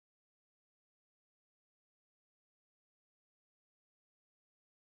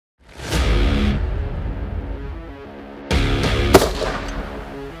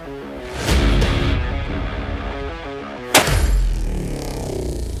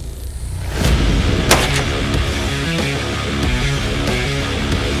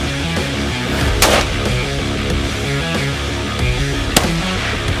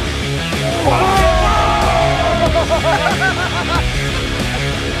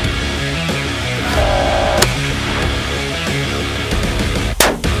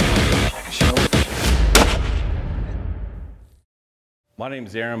name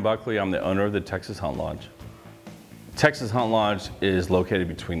is Aaron Buckley. I'm the owner of the Texas Hunt Lodge. Texas Hunt Lodge is located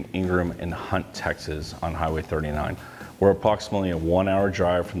between Ingram and Hunt, Texas on Highway 39. We're approximately a 1-hour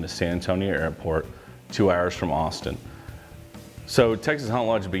drive from the San Antonio airport, 2 hours from Austin. So Texas Hunt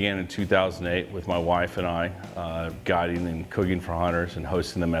Lodge began in 2008 with my wife and I guiding and cooking for hunters and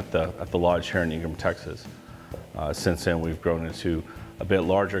hosting them at the lodge here in Ingram, Texas. Since then we've grown into a bit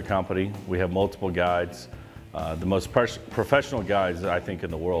larger company. We have multiple guides, the most professional guides I think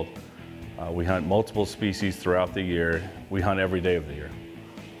in the world. We hunt multiple species throughout the year. We hunt every day of the year.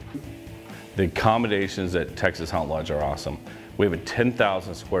 The accommodations at Texas Hunt Lodge are awesome. We have a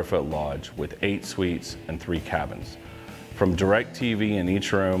 10,000 square foot lodge with 8 suites and 3 cabins. From direct TV in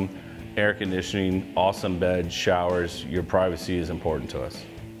each room, air conditioning, awesome beds, showers, your privacy is important to us.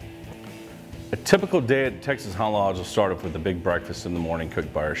 A typical day at Texas Hunt Lodge will start off with a big breakfast in the morning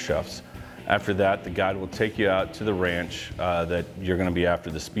cooked by our chefs. After that, the guide will take you out to the ranch that you're going to be after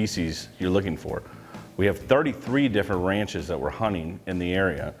the species you're looking for. We have 33 different ranches that we're hunting in the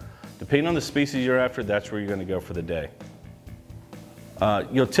area. Depending on the species you're after, that's where you're going to go for the day.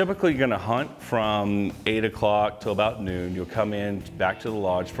 You're typically going to hunt from 8 o'clock till about noon. You'll come in back to the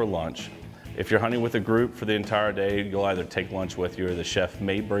lodge for lunch. If you're hunting with a group for the entire day, you'll either take lunch with you or the chef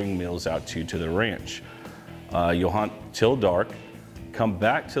may bring meals out to you to the ranch. You'll hunt till dark. Come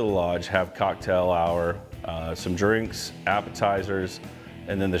back to the lodge, have cocktail hour, some drinks, appetizers,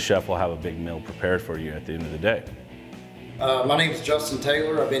 and then the chef will have a big meal prepared for you at the end of the day. My name is Justin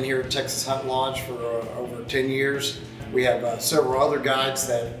Taylor. I've been here at Texas Hunt Lodge for over 10 years. We have several other guides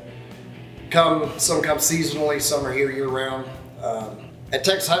that some come seasonally, some are here year-round. At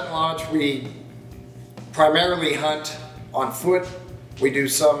Texas Hunt Lodge, we primarily hunt on foot. We do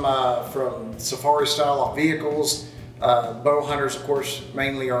some from safari style on vehicles. Bow hunters, of course,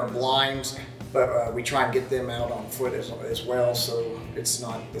 mainly are in blinds, but we try and get them out on foot as well, so it's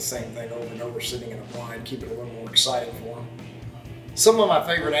not the same thing over and over sitting in a blind, keep it a little more exciting for them. Some of my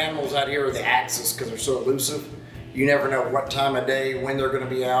favorite animals out here are the axis because they're so elusive. You never know what time of day, when they're going to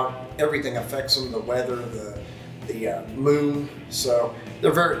be out. Everything affects them, the weather, the moon, so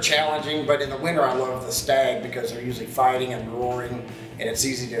they're very challenging. But in the winter, I love the stag because they're usually fighting and roaring, and it's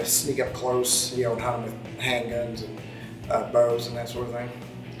easy to sneak up close, you know, and hunt them with handguns and bows and that sort of thing.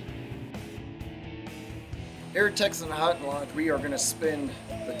 Here at Texas Hunt Lodge, we are going to spend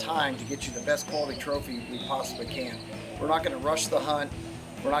the time to get you the best quality trophy we possibly can. We're not going to rush the hunt.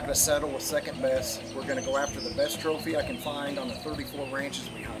 We're not going to settle with second best. We're going to go after the best trophy I can find on the 34 ranches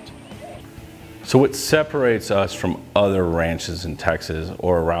we hunt. So what separates us from other ranches in Texas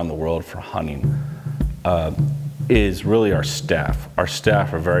or around the world for hunting is really our staff. Our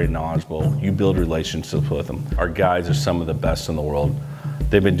staff are very knowledgeable. You build relationships with them. Our guides are some of the best in the world.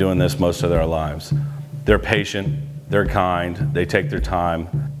 They've been doing this most of their lives. They're patient, they're kind, they take their time,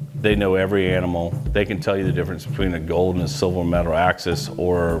 they know every animal. They can tell you the difference between a gold and a silver medal axis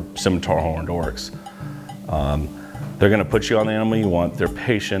or Scimitar Horned Oryx. They're gonna put you on the animal you want. They're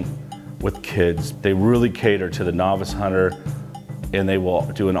patient with kids. They really cater to the novice hunter, and they will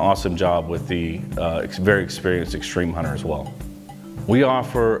do an awesome job with the very experienced extreme hunter as well. We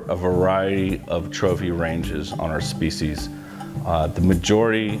offer a variety of trophy ranges on our species. The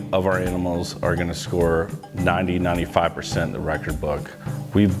majority of our animals are going to score 90–95% in the record book.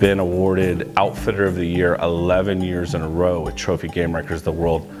 We've been awarded Outfitter of the Year 11 years in a row with Trophy Game Records of the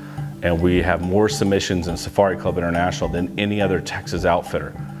World, and we have more submissions in Safari Club International than any other Texas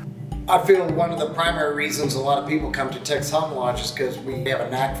outfitter. I feel one of the primary reasons a lot of people come to Texas Hunt Lodge is because we have a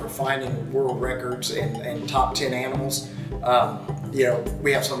knack for finding world records and top 10 animals. You know,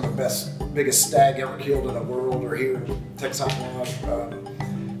 we have some of the biggest stag ever killed in the world are here in Texas Hunt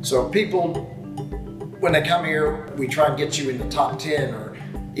Lodge. So people, when they come here, we try and get you in the top 10 or,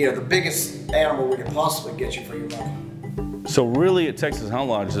 you know, the biggest animal we can possibly get you for your money. So really at Texas Hunt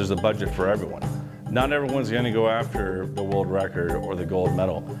Lodge, there's a budget for everyone. Not everyone's going to go after the world record or the gold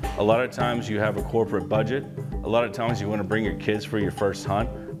medal. A lot of times you have a corporate budget. A lot of times you want to bring your kids for your first hunt.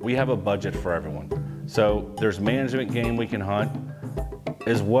 We have a budget for everyone. So there's management game we can hunt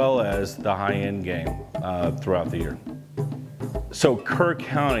as well as the high-end game throughout the year. So Kerr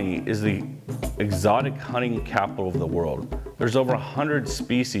County is the exotic hunting capital of the world. There's over 100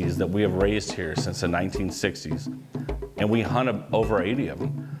 species that we have raised here since the 1960s, and we hunt over 80 of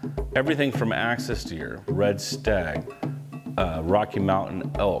them. Everything from axis deer, red stag, Rocky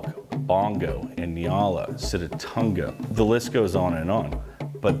Mountain elk, Bongo, Inyala, Sitatunga. The list goes on and on.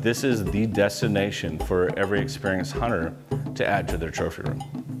 But this is the destination for every experienced hunter to add to their trophy room.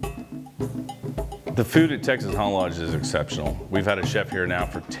 The food at Texas Hunt Lodge is exceptional. We've had a chef here now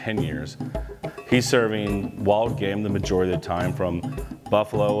for 10 years. He's serving wild game the majority of the time, from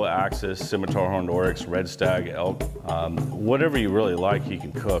buffalo, axis, scimitar horned oryx, red stag, elk, whatever you really like, he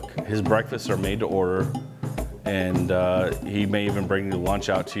can cook. His breakfasts are made to order, and he may even bring your lunch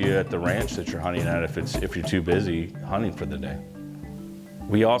out to you at the ranch that you're hunting at if you're too busy hunting for the day.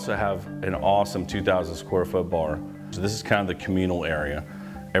 We also have an awesome 2,000 square foot bar. So this is kind of the communal area.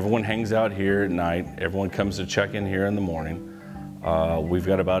 Everyone hangs out here at night. Everyone comes to check in here in the morning. We've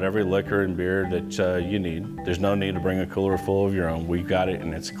got about every liquor and beer that you need. There's no need to bring a cooler full of your own. We've got it,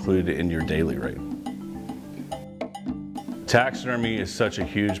 and it's included in your daily rate. Taxidermy is such a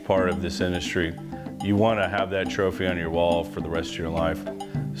huge part of this industry. You want to have that trophy on your wall for the rest of your life.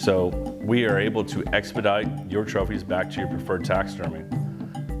 So we are able to expedite your trophies back to your preferred taxidermy.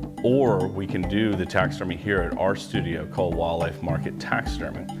 Or we can do the taxidermy here at our studio called Wildlife Market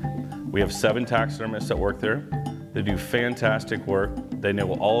Taxidermy. We have 7 taxidermists that work there. They do fantastic work. They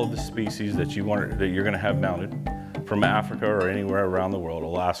know all of the species that you're going to have mounted from Africa or anywhere around the world,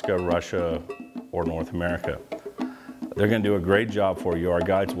 Alaska, Russia, or North America. They're going to do a great job for you. Our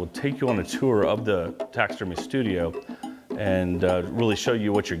guides will take you on a tour of the taxidermy studio and really show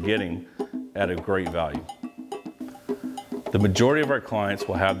you what you're getting at a great value. The majority of our clients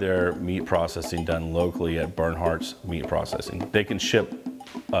will have their meat processing done locally at Bernhardt's Meat Processing. They can ship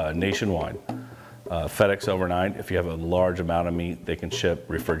nationwide. FedEx overnight. If you have a large amount of meat, they can ship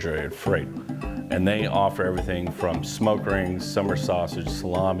refrigerated freight. And they offer everything from smoke rings, summer sausage,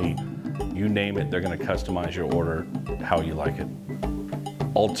 salami, you name it, they're going to customize your order how you like it.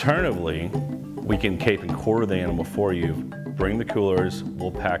 Alternatively, we can cape and quarter the animal for you. Bring the coolers,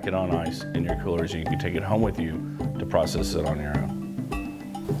 we'll pack it on ice in your coolers, and you can take it home with you to process it on your own.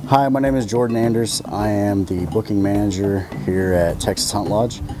 Hi, my name is Jordan Anders. I am the booking manager here at Texas Hunt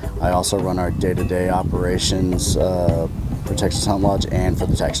Lodge. I also run our day-to-day operations for Texas Hunt Lodge and for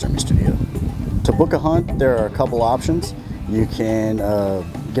the taxidermy studio. To book a hunt, there are a couple options. You can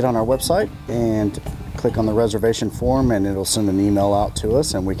get on our website and click on the reservation form, and it'll send an email out to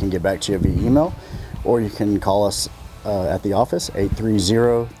us, and we can get back to you via email. Or you can call us at the office,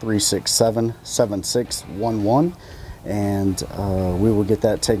 830-367-7611, and we will get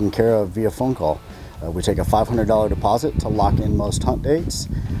that taken care of via phone call. We take a $500 deposit to lock in most hunt dates,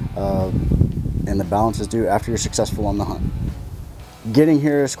 and the balance is due after you're successful on the hunt. Getting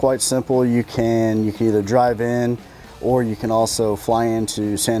here is quite simple. You can either drive in, or you can also fly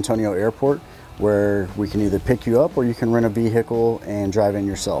into San Antonio Airport, where we can either pick you up or you can rent a vehicle and drive in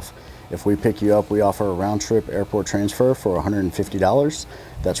yourself. If we pick you up, we offer a round-trip airport transfer for $150.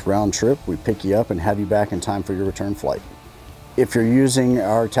 That's round trip. We pick you up and have you back in time for your return flight. If you're using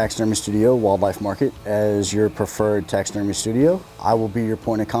our taxidermy studio, Wildlife Market, as your preferred taxidermy studio, I will be your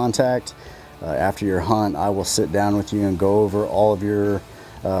point of contact. After your hunt, I will sit down with you and go over all of your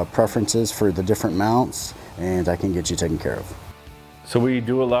preferences for the different mounts, and I can get you taken care of. So we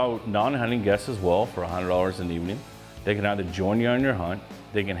do allow non-hunting guests as well for $100 in the evening. They can either join you on your hunt,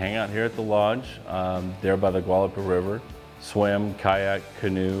 they can hang out here at the lodge, there by the Guadalupe River, swim, kayak,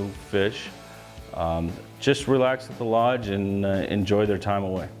 canoe, fish, just relax at the lodge and enjoy their time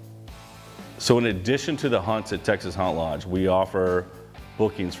away. So in addition to the hunts at Texas Hunt Lodge, we offer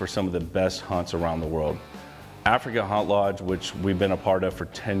bookings for some of the best hunts around the world. Africa Hunt Lodge, which we've been a part of for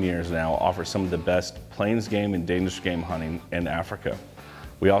 10 years now, offers some of the best plains game and dangerous game hunting in Africa.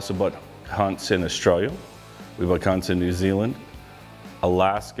 We also book hunts in Australia, we book hunts in New Zealand,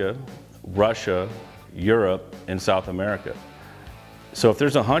 Alaska, Russia, Europe, and South America. So if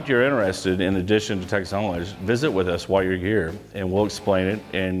there's a hunt you're interested in addition to Texas Hunt Lodge, visit with us while you're here and we'll explain it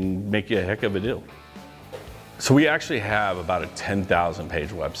and make you a heck of a deal. So we actually have about a 10,000 page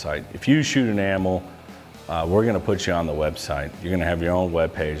website. If you shoot an animal, we're gonna put you on the website. You're gonna have your own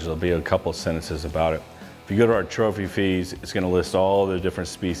web page. There'll be a couple of sentences about it. If you go to our trophy fees, it's gonna list all the different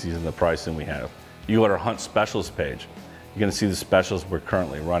species and the pricing we have. You go to our hunt specials page, you're gonna see the specials we're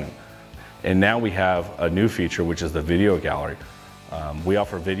currently running. And now we have a new feature, which is the video gallery. We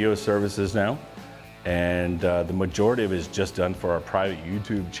offer video services now, and the majority of it is just done for our private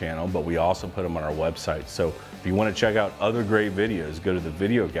YouTube channel, but we also put them on our website. So if you wanna check out other great videos, go to the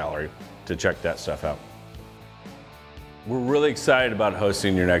video gallery to check that stuff out. We're really excited about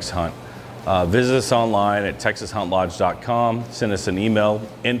hosting your next hunt. Visit us online at texashuntlodge.com, send us an email,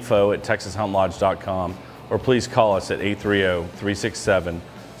 info@texashuntlodge.com, or please call us at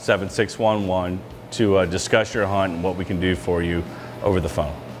 830-367-7611 to discuss your hunt and what we can do for you over the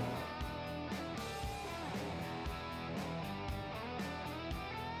phone.